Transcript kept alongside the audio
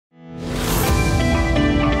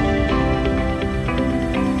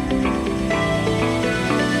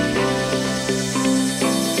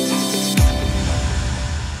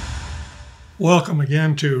Welcome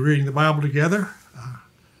again to Reading the Bible Together.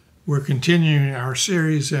 We're continuing our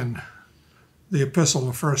series in the Epistle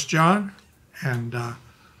of 1 John, and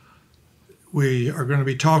we are going to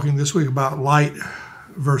be talking this week about light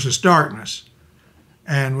versus darkness.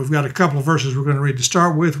 And we've got a couple of verses we're going to read to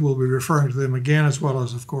start with. We'll be referring to them again, as well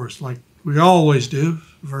as, of course, like we always do,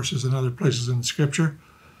 verses in other places in the Scripture.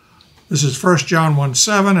 This is 1 John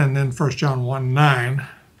 1:7 and then 1 John 1:9.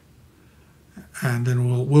 And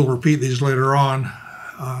then we'll repeat these later on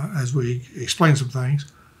as we explain some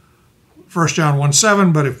things. 1 John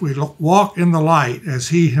 1:7, but if we walk in the light as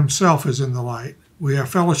he himself is in the light, we have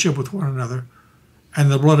fellowship with one another, and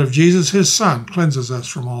the blood of Jesus, his Son, cleanses us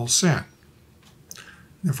from all sin.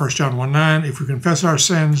 In 1 John 1:9, if we confess our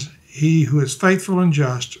sins, he who is faithful and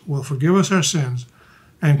just will forgive us our sins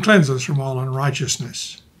and cleanse us from all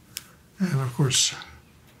unrighteousness. And of course,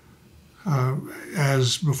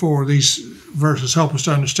 as before, these verses help us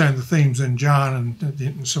to understand the themes in John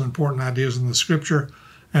and some important ideas in the Scripture.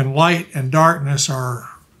 And light and darkness are,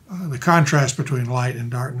 the contrast between light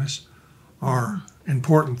and darkness are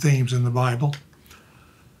important themes in the Bible.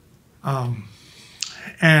 And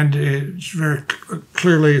it's very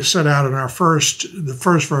clearly set out in the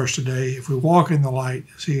first verse today. If we walk in the light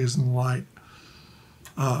as he is in the light,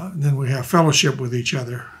 then we have fellowship with each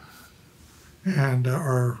other and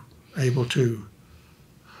are able to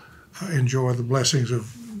enjoy the blessings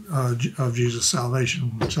of Jesus'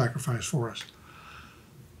 salvation and sacrifice for us.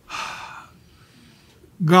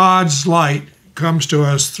 God's light comes to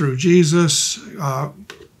us through Jesus.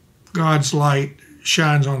 God's light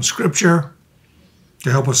shines on Scripture to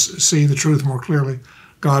help us see the truth more clearly.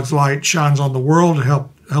 God's light shines on the world to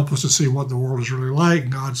help us to see what the world is really like.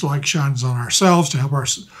 God's light shines on ourselves to help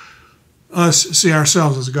us see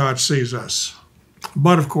ourselves as God sees us.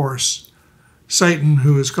 But of course, Satan,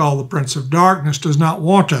 who is called the Prince of Darkness, does not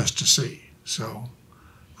want us to see. So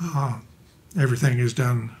everything is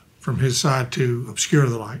done from his side to obscure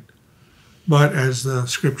the light. But as the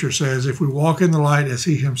Scripture says, if we walk in the light as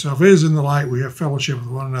he himself is in the light, we have fellowship with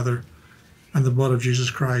one another, and the blood of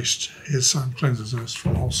Jesus Christ, his Son, cleanses us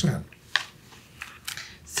from all sin.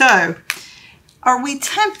 So, are we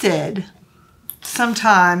tempted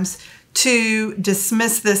sometimes to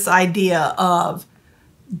dismiss this idea of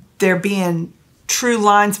there being true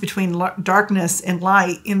lines between darkness and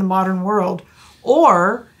light in the modern world?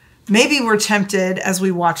 Or maybe we're tempted as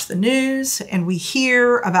we watch the news and we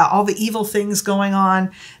hear about all the evil things going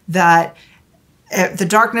on, that the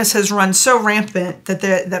darkness has run so rampant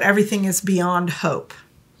that everything is beyond hope.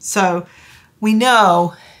 So we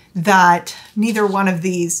know that neither one of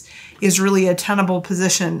these is really a tenable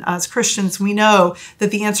position as Christians. We know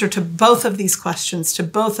that the answer to both of these questions, to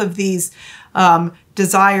both of these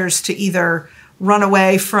desires to either run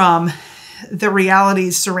away from the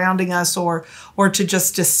realities surrounding us or to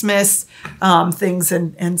just dismiss things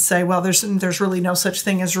and say, well, there's really no such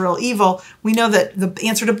thing as real evil. We know that the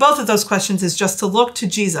answer to both of those questions is just to look to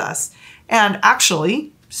Jesus. And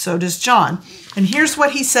actually, so does John. And here's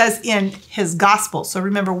what he says in his gospel. So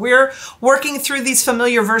remember, we're working through these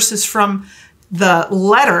familiar verses from the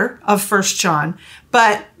letter of 1 John,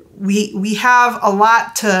 but we have a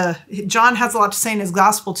lot John has a lot to say in his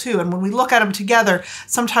gospel too. And when we look at them together,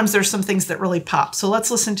 sometimes there's some things that really pop. So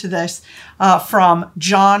let's listen to this from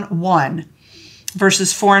John 1,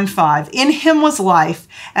 verses 4 and 5. In him was life,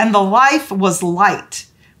 and the life was light,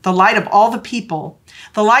 the light of all the people.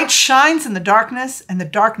 The light shines in the darkness, and the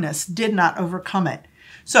darkness did not overcome it.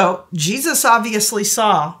 So Jesus obviously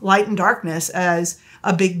saw light and darkness as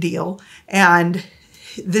a big deal. And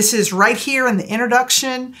this is right here in the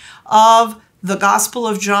introduction of the Gospel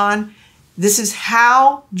of John. This is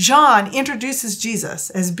how John introduces Jesus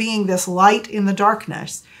as being this light in the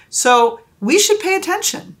darkness. So we should pay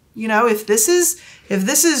attention. You know, if this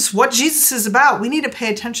is what Jesus is about, we need to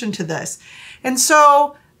pay attention to this. And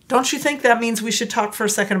so don't you think that means we should talk for a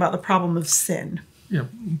second about the problem of sin? Yeah,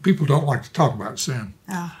 people don't like to talk about sin.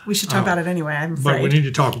 We should talk about it anyway, I'm afraid. But we need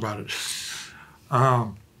to talk about it.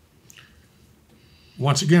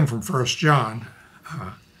 Once again from 1 John,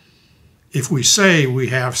 if we say we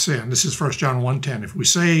have sinned, this is 1 John 1:10, if we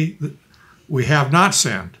say that we have not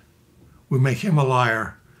sinned, we make him a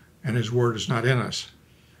liar and his word is not in us.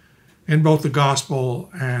 In both the gospel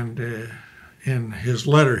and in his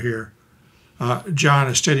letter here, John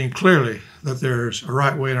is stating clearly that there's a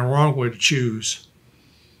right way and a wrong way to choose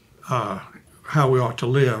how we ought to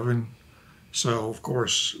live. And so, of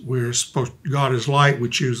course, God is light, we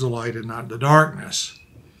choose the light and not the darkness.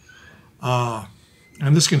 And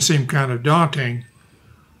this can seem kind of daunting,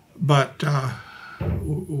 but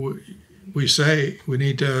we say we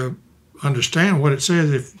need to understand what it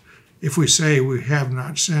says. if we say we have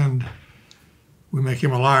not sinned, we make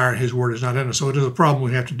him a liar, and his word is not in us. So it is a problem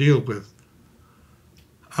we have to deal with.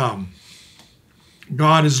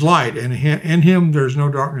 God is light, and in him there's no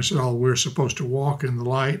darkness at all. We're supposed to walk in the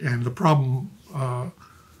light, and the problem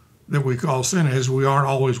that we call sin is we aren't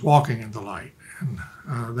always walking in the light, and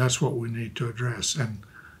that's what we need to address, and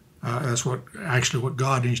that's what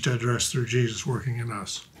God needs to address through Jesus working in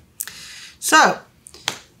us. So,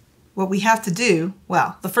 what we have to do,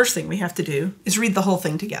 well, the first thing we have to do is read the whole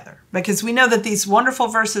thing together, because we know that these wonderful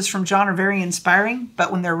verses from John are very inspiring, but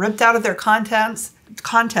when they're ripped out of their context,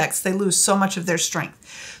 they lose so much of their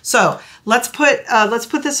strength. So let's put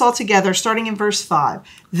this all together, starting in verse 5.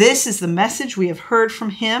 This is the message we have heard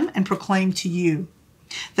from him and proclaimed to you,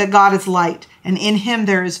 that God is light, and in him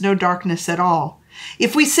there is no darkness at all.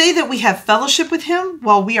 If we say that we have fellowship with him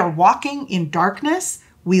while we are walking in darkness,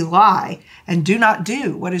 we lie and do not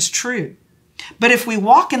do what is true. But if we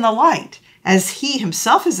walk in the light, as he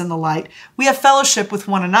himself is in the light, we have fellowship with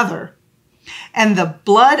one another. And the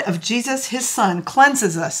blood of Jesus, his son,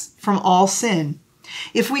 cleanses us from all sin.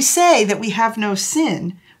 If we say that we have no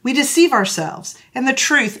sin, we deceive ourselves, and the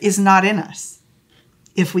truth is not in us.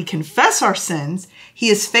 If we confess our sins, he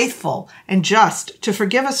is faithful and just to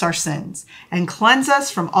forgive us our sins and cleanse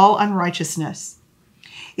us from all unrighteousness.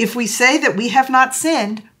 If we say that we have not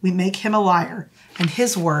sinned, we make him a liar, and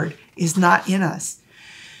his word is not in us.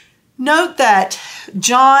 Note that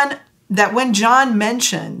when John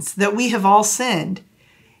mentions that we have all sinned,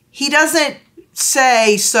 he doesn't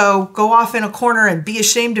say, so go off in a corner and be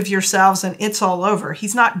ashamed of yourselves and it's all over.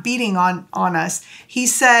 He's not beating on us. He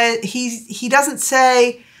doesn't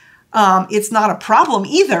say it's not a problem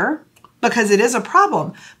either, because it is a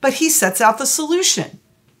problem, but he sets out the solution.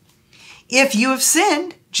 If you have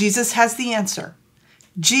sinned, Jesus has the answer.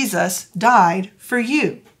 Jesus died for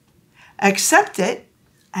you. Accept it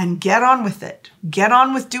and get on with it. Get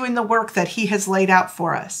on with doing the work that he has laid out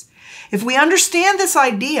for us. If we understand this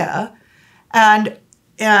idea and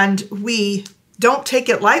we don't take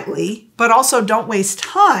it lightly, but also don't waste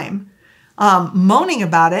time moaning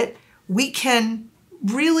about it, we can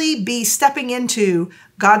really be stepping into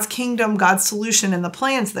God's kingdom, God's solution, and the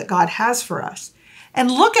plans that God has for us. And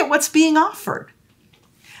look at what's being offered.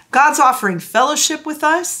 God's offering fellowship with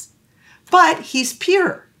us, but he's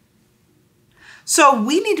pure. So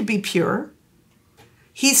we need to be pure.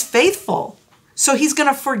 He's faithful. So he's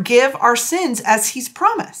going to forgive our sins as he's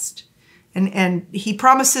promised. And he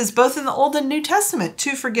promises both in the Old and New Testament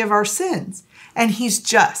to forgive our sins. And he's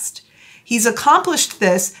just. He's accomplished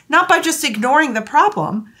this not by just ignoring the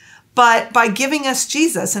problem, but by giving us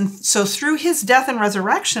Jesus. And so through his death and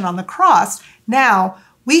resurrection on the cross, now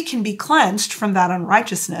we can be cleansed from that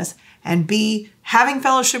unrighteousness and be having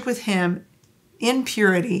fellowship with him in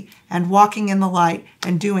purity and walking in the light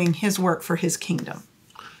and doing his work for his kingdom.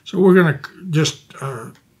 So we're going to just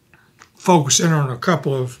focus in on a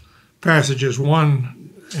couple of passages,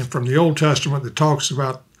 one from the Old Testament that talks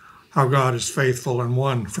about how God is faithful, and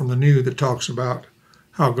one from the New that talks about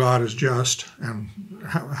how God is just, and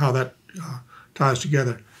how that ties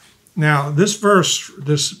together. Now, this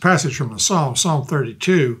passage from the Psalm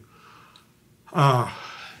 32,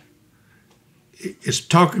 is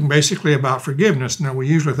talking basically about forgiveness. Now, we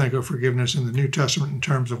usually think of forgiveness in the New Testament in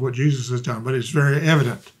terms of what Jesus has done, but it's very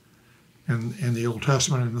evident in the Old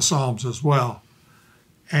Testament and the Psalms as well.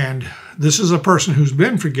 And this is a person who's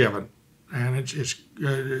been forgiven, and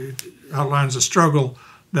it outlines a struggle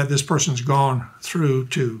that this person's gone through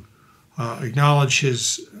to acknowledge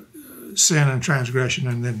his sin and transgression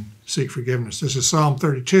and then seek forgiveness. This is Psalm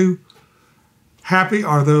 32. Happy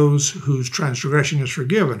are those whose transgression is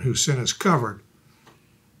forgiven, whose sin is covered.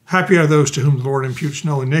 Happy are those to whom the Lord imputes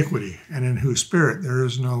no iniquity, and in whose spirit there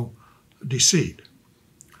is no deceit.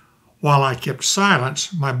 While I kept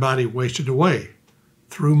silence, my body wasted away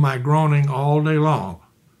through my groaning all day long.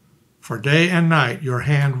 For day and night your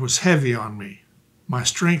hand was heavy on me. My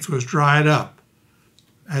strength was dried up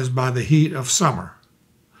as by the heat of summer.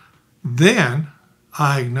 Then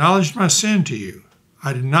I acknowledged my sin to you.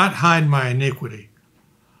 I did not hide my iniquity.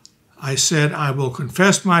 I said, I will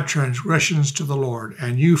confess my transgressions to the Lord,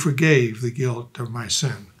 and you forgave the guilt of my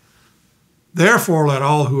sin. Therefore, let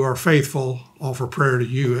all who are faithful offer prayer to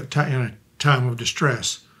you in a time of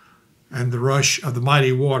distress, and the rush of the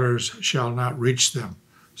mighty waters shall not reach them.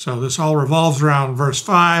 So this all revolves around verse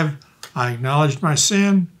 5. I acknowledged my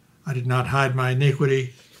sin. I did not hide my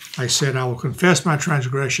iniquity. I said, I will confess my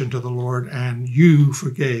transgression to the Lord, and you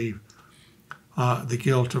forgave the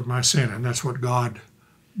guilt of my sin. And that's what God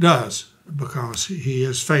does, because he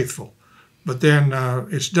is faithful. But then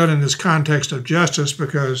it's done in this context of justice,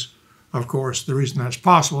 because Of course, the reason that's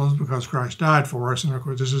possible is because Christ died for us. And of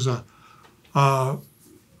course, this is a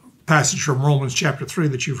passage from Romans chapter 3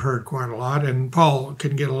 that you've heard quite a lot. And Paul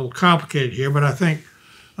can get a little complicated here, but I think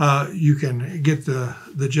you can get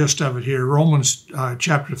the gist of it here. Romans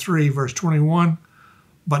chapter 3, verse 21.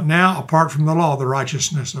 But now, apart from the law, the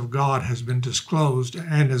righteousness of God has been disclosed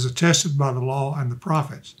and is attested by the law and the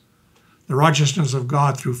prophets. The righteousness of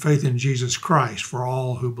God through faith in Jesus Christ for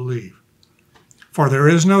all who believe. For there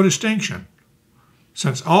is no distinction,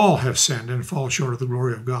 since all have sinned and fall short of the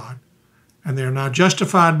glory of God, and they are now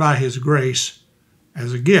justified by his grace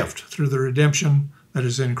as a gift through the redemption that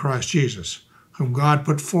is in Christ Jesus, whom God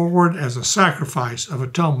put forward as a sacrifice of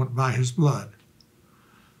atonement by his blood,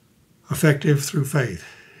 effective through faith.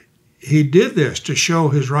 He did this to show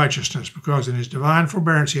his righteousness, because in his divine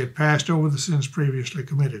forbearance he had passed over the sins previously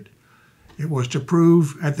committed. It was to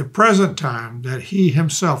prove at the present time that he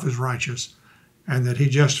himself is righteous, and that he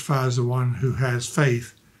justifies the one who has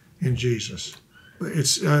faith in Jesus.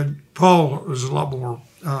 It's Paul is a lot more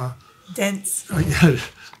dense.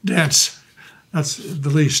 Dense. That's the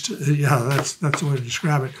least. Yeah, that's the way to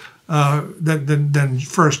describe it. Than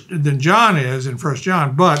John is in 1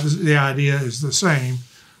 John. But the idea is the same.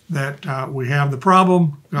 That we have the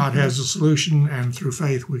problem, God has the solution, and through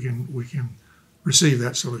faith we can receive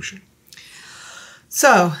that solution.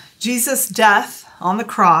 So Jesus' death on the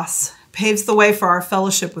cross paves the way for our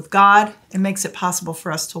fellowship with God and makes it possible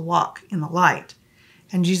for us to walk in the light.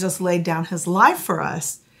 And Jesus laid down his life for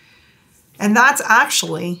us. And that's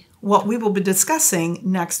actually what we will be discussing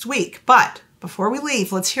next week. But before we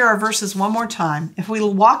leave, let's hear our verses one more time. If we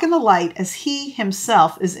walk in the light as he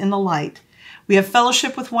himself is in the light, we have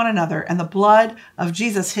fellowship with one another, and the blood of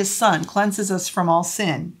Jesus, his Son, cleanses us from all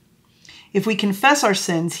sin. If we confess our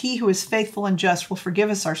sins, he who is faithful and just will forgive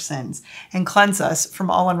us our sins and cleanse us from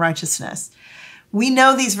all unrighteousness. We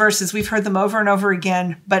know these verses. We've heard them over and over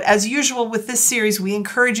again. But as usual with this series, we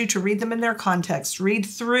encourage you to read them in their context. Read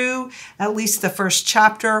through at least the first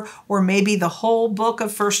chapter or maybe the whole book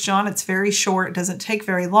of 1 John. It's very short. It doesn't take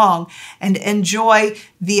very long. And enjoy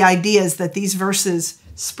the ideas that these verses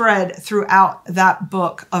spread throughout that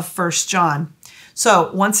book of 1 John.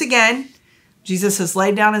 So once again, Jesus has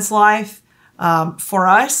laid down his life for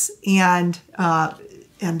us, and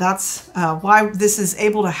that's why this is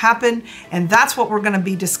able to happen, and that's what we're going to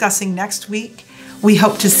be discussing next week. We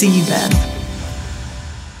hope to see you then.